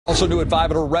Also new at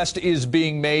 5, an arrest is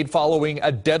being made following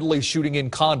a deadly shooting in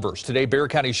Converse. Today, Bexar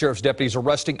County Sheriff's deputies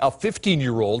arresting a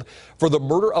 15-year-old for the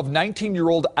murder of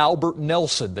 19-year-old Albert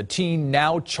Nelson, the teen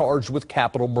now charged with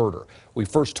capital murder. We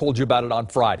first told you about it on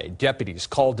Friday. Deputies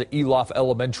called to Eloff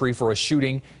Elementary for a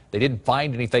shooting. They didn't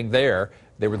find anything there.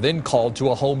 They were then called to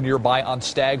a home nearby on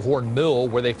Staghorn Mill,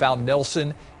 where they found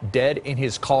Nelson dead in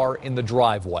his car in the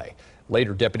driveway.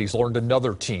 Later, deputies learned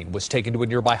another teen was taken to a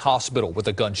nearby hospital with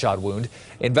a gunshot wound.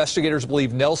 Investigators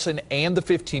believe Nelson and the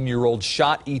 15-year-old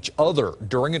shot each other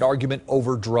during an argument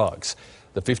over drugs.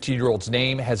 The 15-year-old's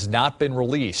name has not been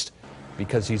released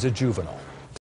because he's a juvenile.